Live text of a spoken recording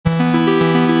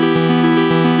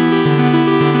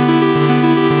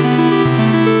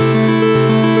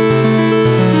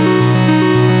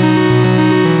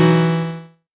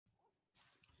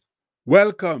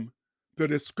Welcome to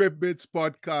the Script Bits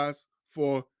podcast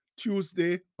for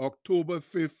Tuesday, October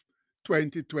 5th,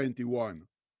 2021.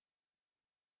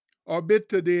 Our bit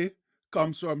today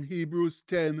comes from Hebrews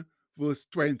 10, verse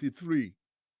 23.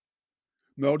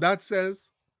 Now that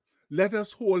says, "Let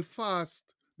us hold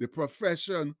fast the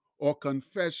profession or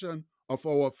confession of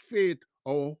our faith,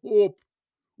 our hope,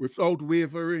 without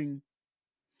wavering,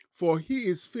 for he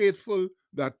is faithful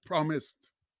that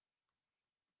promised."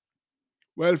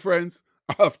 Well, friends,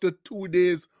 after 2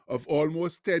 days of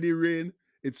almost steady rain,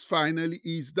 it's finally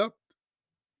eased up.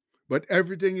 But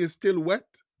everything is still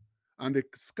wet and the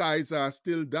skies are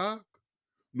still dark.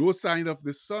 No sign of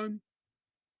the sun.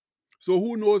 So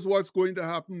who knows what's going to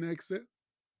happen next year?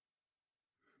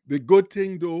 The good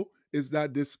thing, though, is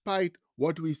that despite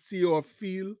what we see or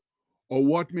feel or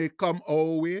what may come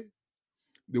our way,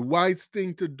 the wise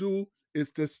thing to do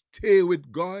is to stay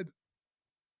with God.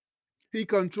 He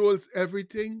controls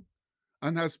everything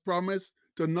and has promised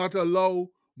to not allow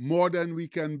more than we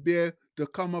can bear to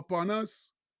come upon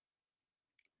us.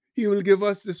 He will give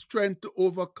us the strength to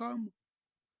overcome,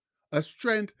 a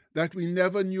strength that we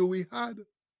never knew we had.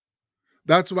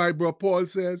 That's why Bro Paul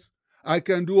says, "I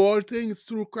can do all things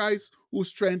through Christ who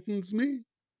strengthens me."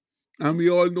 And we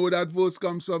all know that verse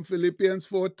comes from Philippians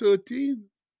 4:13.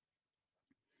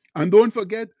 And don't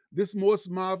forget this most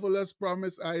marvelous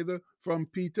promise either from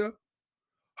Peter.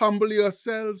 "Humble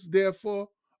yourselves, therefore,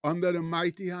 under the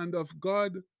mighty hand of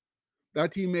God,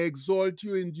 that he may exalt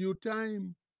you in due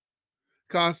time,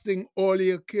 casting all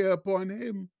your care upon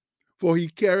him, for he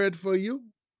careth for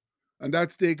you." And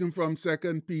that's taken from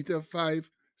 2 Peter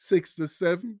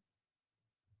 5:6-7.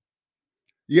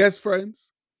 Yes,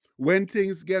 friends, when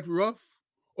things get rough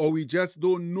or we just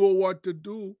don't know what to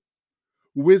do,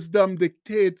 wisdom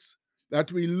dictates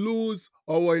that we lose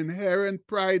our inherent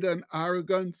pride and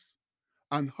arrogance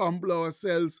and humble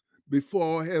ourselves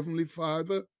before our Heavenly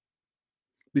Father,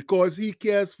 because He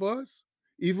cares for us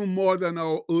even more than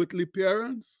our earthly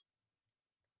parents.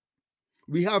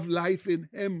 We have life in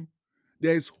Him.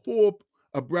 There is hope,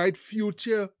 a bright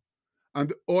future,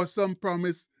 and the awesome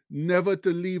promise never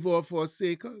to leave or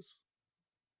forsake us.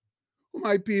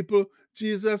 My people,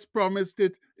 Jesus promised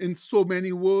it in so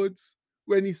many words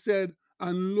when He said,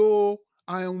 "And lo,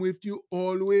 I am with you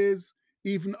always,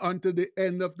 even unto the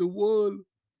end of the world."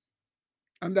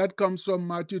 And that comes from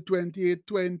Matthew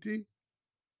 28:20.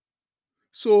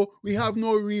 So we have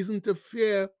no reason to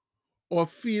fear or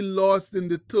feel lost in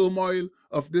the turmoil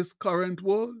of this current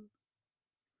world.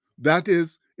 That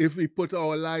is, if we put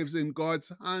our lives in God's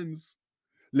hands.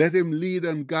 Let Him lead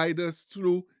and guide us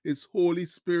through His Holy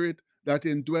Spirit that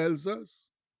indwells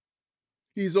us.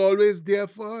 He's always there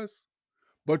for us,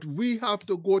 but we have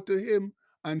to go to Him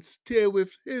and stay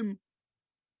with Him,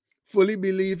 fully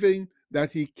believing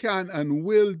that He can and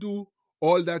will do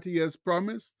all that He has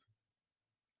promised.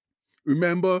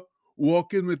 Remember,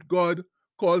 walking with God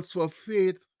calls for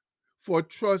faith, for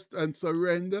trust and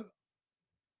surrender.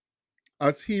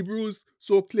 As Hebrews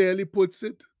so clearly puts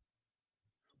it,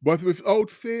 "But without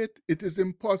faith it is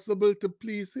impossible to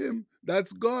please Him,"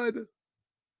 that's God.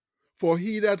 "For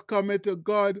he that cometh to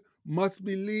God must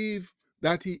believe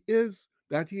that He is,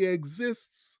 that He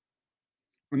exists,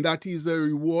 and that He is a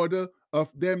rewarder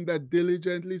of them that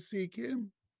diligently seek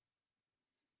Him."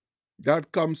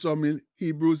 That comes from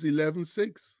Hebrews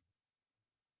 11:6.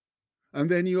 And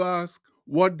then you ask,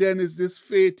 what then is this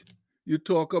faith you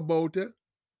talk about?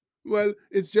 Well,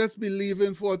 it's just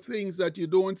believing for things that you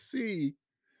don't see,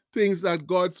 things that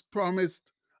God's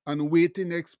promised, and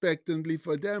waiting expectantly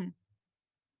for them.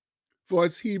 For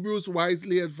as Hebrews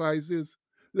wisely advises,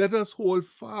 let us hold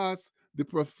fast the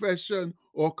profession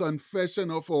or confession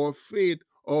of our faith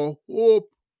or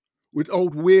hope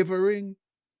without wavering,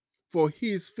 for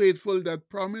He is faithful that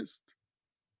promised.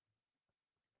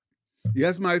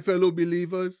 Yes, my fellow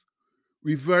believers,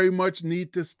 we very much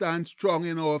need to stand strong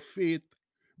in our faith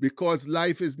because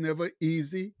life is never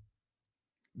easy.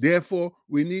 Therefore,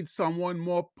 we need someone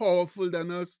more powerful than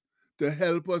us to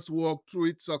help us walk through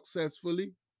it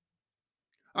successfully.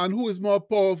 And who is more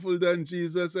powerful than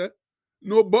Jesus?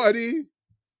 Nobody.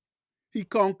 He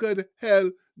conquered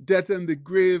hell, death, and the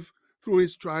grave through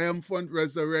His triumphant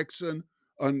resurrection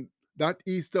on that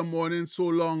Easter morning so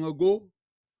long ago.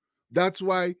 That's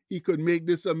why He could make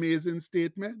this amazing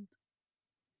statement.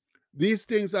 "These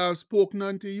things I have spoken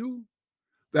unto you,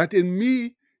 that in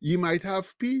me ye might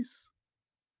have peace.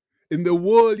 In the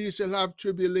world ye shall have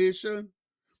tribulation,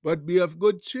 but be of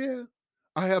good cheer.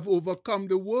 I have overcome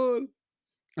the world."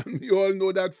 And we all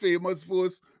know that famous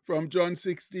verse from John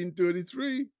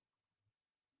 16:33.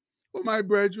 Oh, my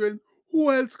brethren, who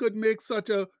else could make such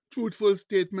a truthful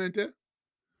statement?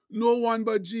 No one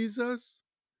but Jesus,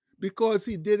 because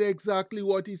he did exactly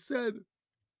what he said.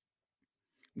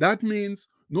 That means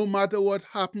no matter what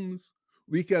happens,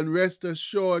 we can rest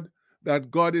assured that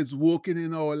God is working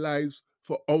in our lives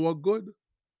for our good.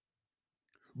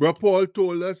 Brother Paul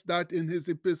told us that in his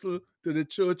epistle to the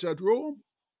church at Rome.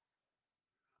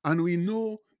 And we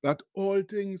know that all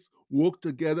things work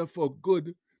together for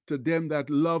good to them that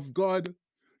love God,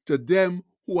 to them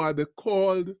who are the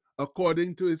called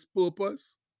according to his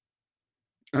purpose.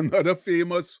 Another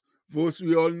famous verse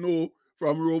we all know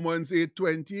from Romans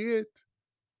 8:28.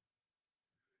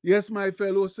 Yes, my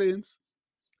fellow saints,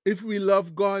 if we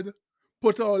love God,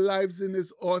 put our lives in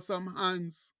his awesome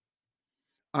hands,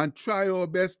 and try our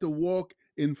best to walk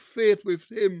in faith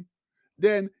with him,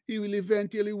 then he will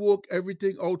eventually work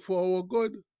everything out for our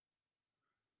good.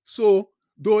 So,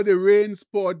 though the rains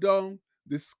pour down,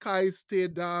 the skies stay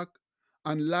dark,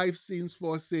 and life seems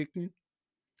forsaken,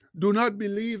 do not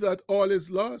believe that all is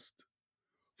lost.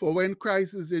 For when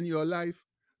Christ is in your life,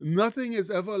 nothing is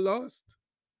ever lost.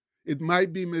 It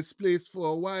might be misplaced for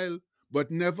a while,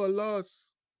 but never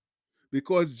lost,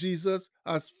 because Jesus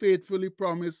has faithfully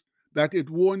promised that it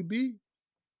won't be.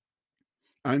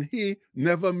 And he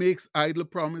never makes idle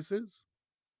promises.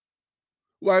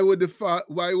 Why would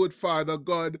Father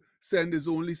God send his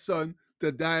only Son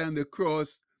to die on the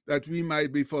cross that we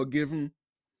might be forgiven,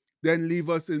 then leave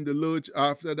us in the lurch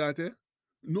after that?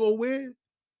 No way.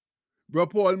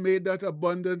 Brother Paul made that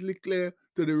abundantly clear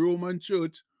to the Roman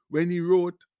church when he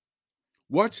wrote,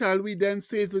 "What shall we then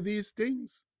say to these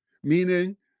things?"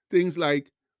 Meaning things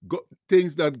like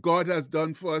things that God has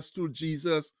done for us through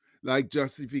Jesus, like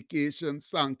justification,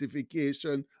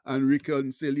 sanctification, and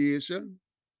reconciliation.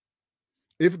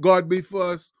 If God be for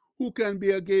us, who can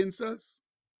be against us?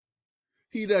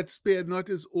 He that spared not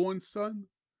his own Son,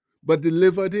 but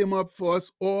delivered him up for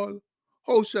us all,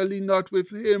 how shall he not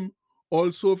with him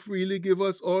also freely give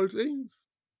us all things?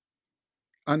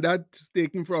 And that's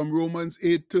taken from Romans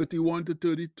 8:31 to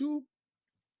 32.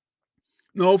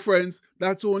 Now, friends,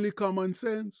 that's only common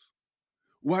sense.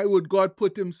 Why would God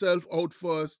put himself out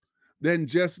for us, then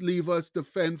just leave us to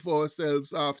fend for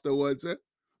ourselves afterwards?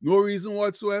 No reason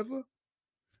whatsoever,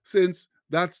 since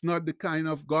that's not the kind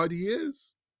of God he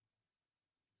is.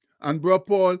 And Brother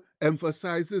Paul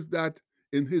emphasizes that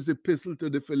in his epistle to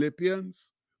the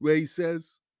Philippians, where he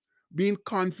says, being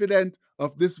confident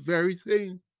of this very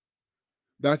thing,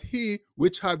 that he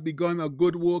which had begun a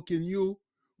good work in you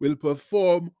will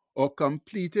perform or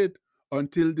complete it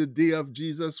until the day of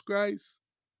Jesus Christ.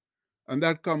 And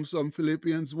that comes from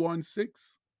Philippians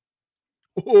 1:6.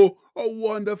 Oh, how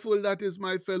wonderful that is,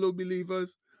 my fellow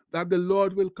believers, that the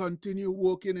Lord will continue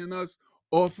working in us,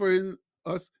 offering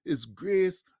us his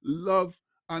grace, love,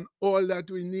 and all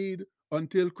that we need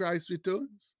until Christ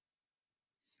returns.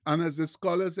 And as the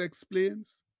scholars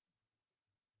explains,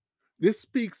 this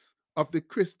speaks of the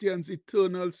Christian's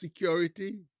eternal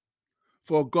security,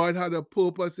 for God had a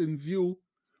purpose in view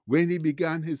when he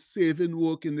began his saving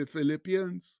work in the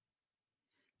Philippians.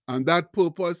 And that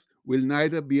purpose will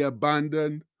neither be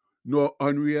abandoned nor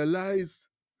unrealized.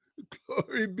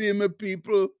 Glory be, my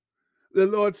people. The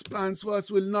Lord's plans for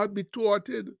us will not be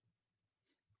thwarted.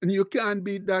 And you can't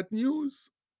beat that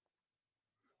news.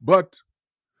 But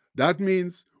that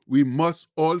means we must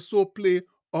also play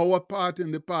our part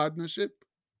in the partnership.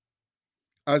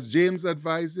 As James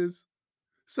advises,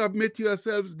 submit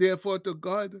yourselves therefore to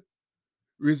God.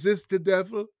 Resist the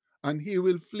devil, and he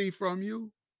will flee from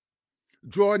you.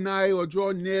 Draw nigh or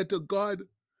draw near to God,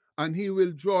 and he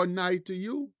will draw nigh to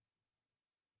you.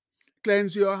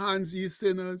 Cleanse your hands, ye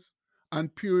sinners,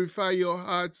 and purify your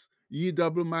hearts, ye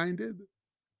double-minded.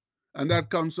 And that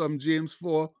comes from James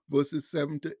 4, verses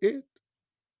 7 to 8.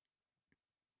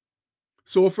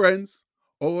 So, friends,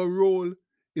 our role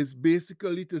is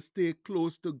basically to stay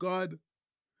close to God.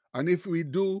 And if we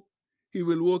do, he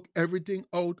will work everything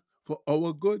out for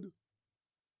our good.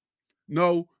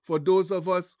 Now, for those of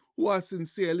us who are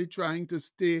sincerely trying to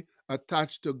stay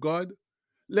attached to God,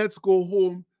 let's go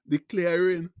home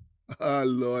declaring, ah,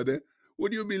 Lord,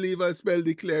 would you believe I spelled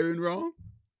declaring wrong?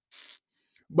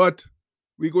 But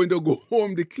we're going to go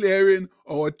home declaring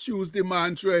our Tuesday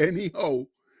mantra anyhow,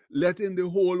 letting the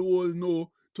whole world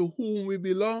know to whom we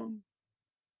belong.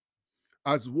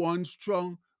 As one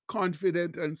strong,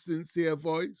 confident, and sincere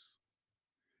voice.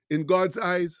 In God's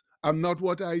eyes, I'm not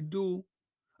what I do.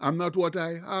 I'm not what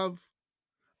I have.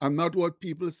 I'm not what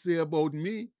people say about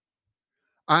me.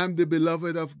 I am the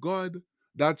beloved of God.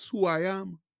 That's who I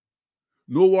am.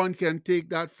 No one can take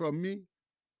that from me.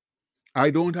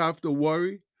 I don't have to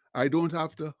worry. I don't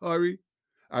have to hurry.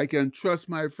 I can trust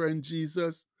my friend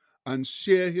Jesus and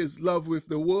share his love with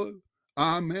the world.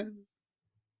 Amen.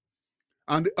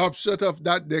 And the upshot of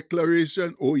that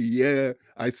declaration, oh yeah,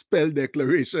 I spelled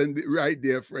declaration right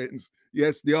there, friends.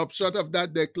 Yes, the upshot of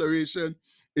that declaration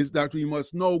is that we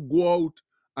must now go out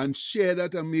and share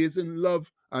that amazing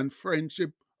love and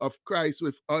friendship of Christ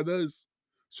with others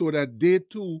so that they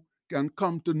too can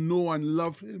come to know and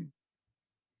love him.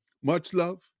 Much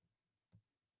love.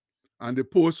 And the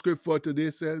postscript for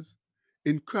today says,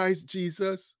 in Christ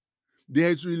Jesus, there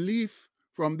is relief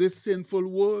from this sinful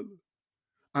world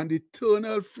and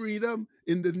eternal freedom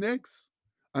in the next.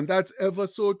 And that's ever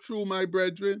so true, my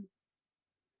brethren.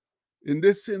 In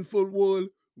this sinful world,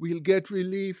 we'll get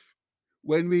relief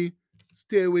when we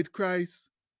stay with Christ.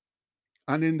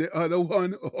 And in the other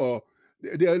one, oh,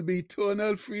 there'll be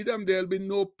eternal freedom. There'll be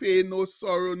no pain, no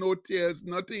sorrow, no tears,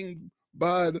 nothing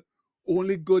bad,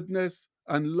 only goodness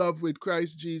and love with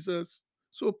Christ Jesus.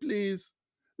 So please,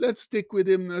 let's stick with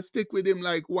him. Let's stick with him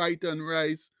like white and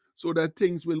rice so that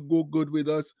things will go good with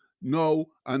us now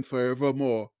and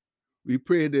forevermore. We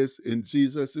pray this in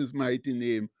Jesus' mighty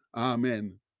name.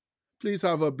 Amen. Please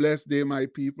have a blessed day, my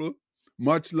people.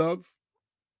 Much love.